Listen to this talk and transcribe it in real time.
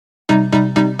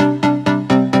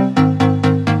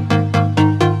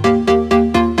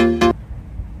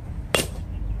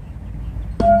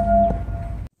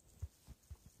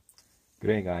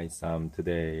Hi guys,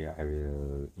 today I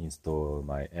will install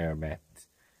my air mat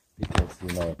because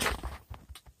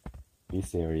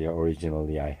this area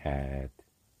originally I had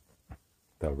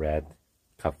the red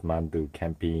Kathmandu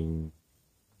camping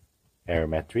air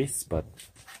mattress, but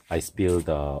I spilled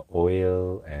the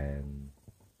oil and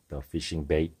the fishing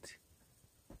bait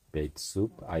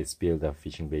soup. I spilled the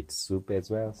fishing bait soup as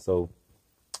well, so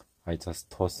I just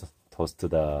tossed to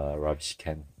the rubbish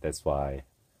can. That's why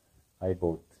I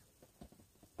bought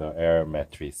the air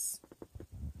mattress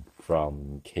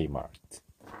from Kmart.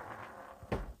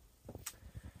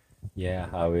 Yeah,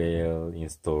 I will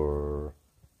install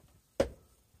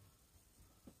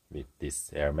with this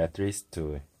air mattress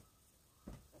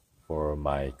for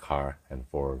my car and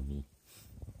for me.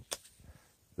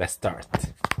 Let's start.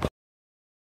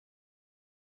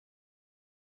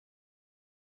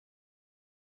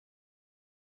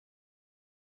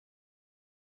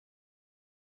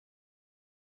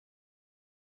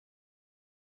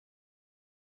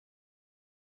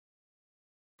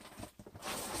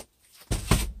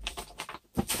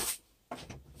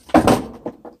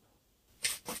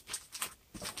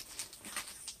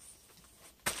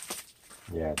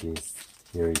 Yeah,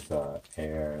 here is the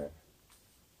air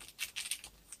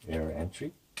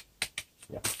entry.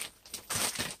 Yeah.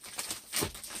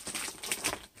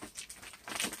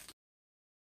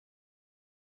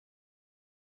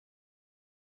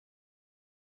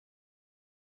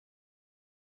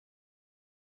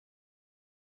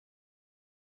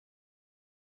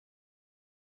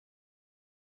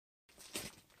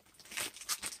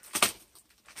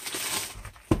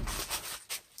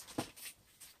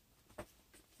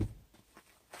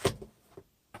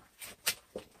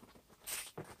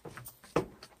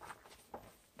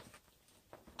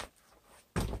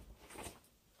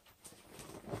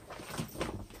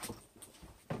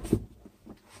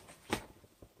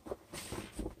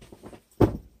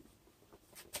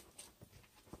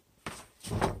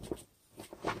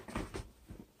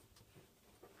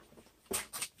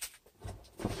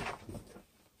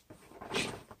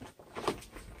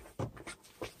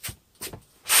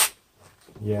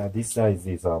 Yeah, this size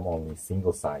is only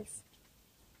single size.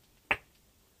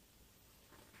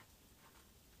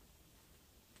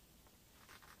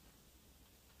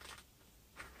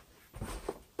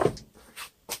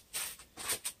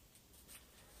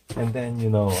 And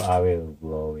then I will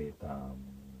blow it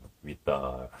with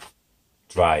the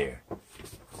dryer.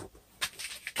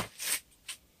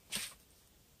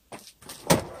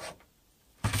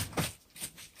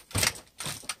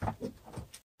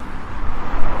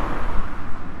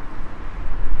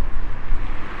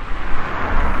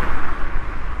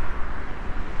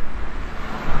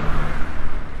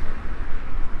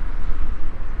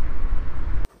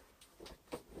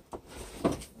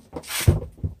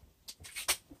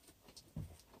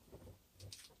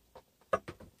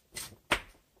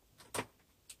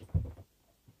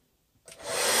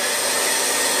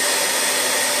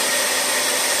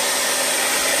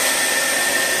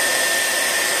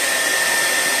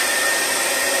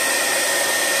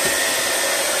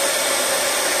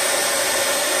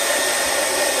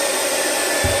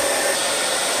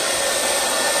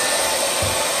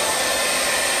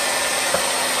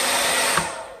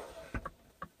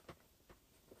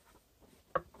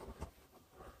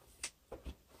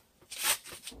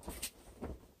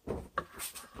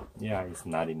 Yeah, it's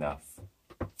not enough.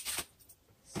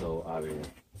 So I will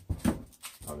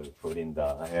put in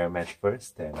the air mat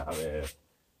first, and I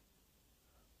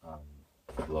will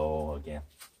blow again.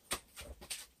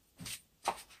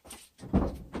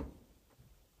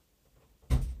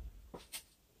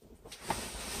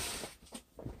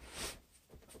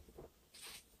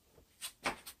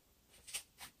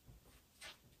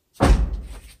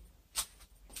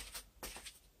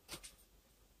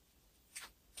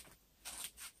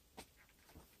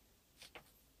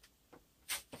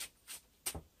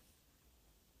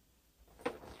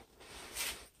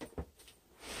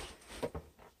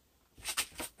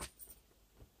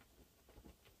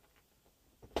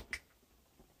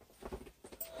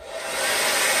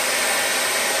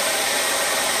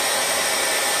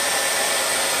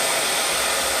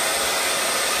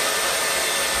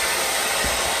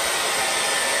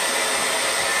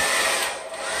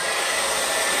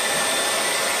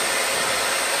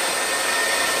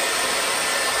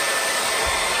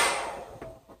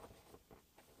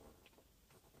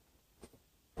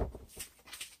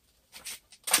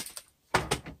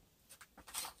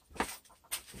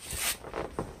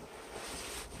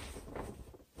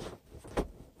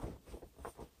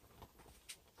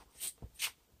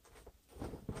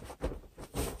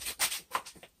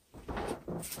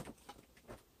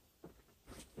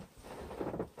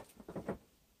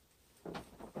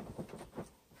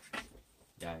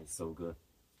 Yeah, it's so good.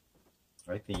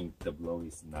 I think the blow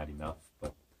is not enough,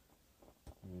 but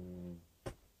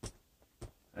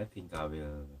I think I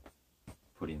will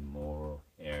put in more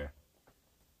air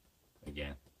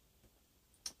again.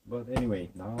 But anyway,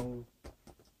 now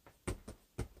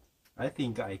I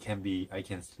think I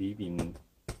can sleep in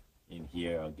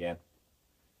here again.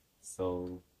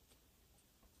 So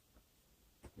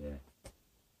yeah,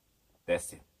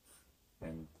 that's it.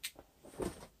 And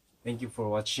thank you for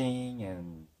watching,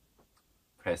 and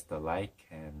press the like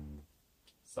and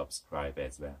subscribe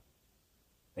as well.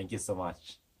 Thank you so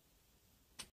much.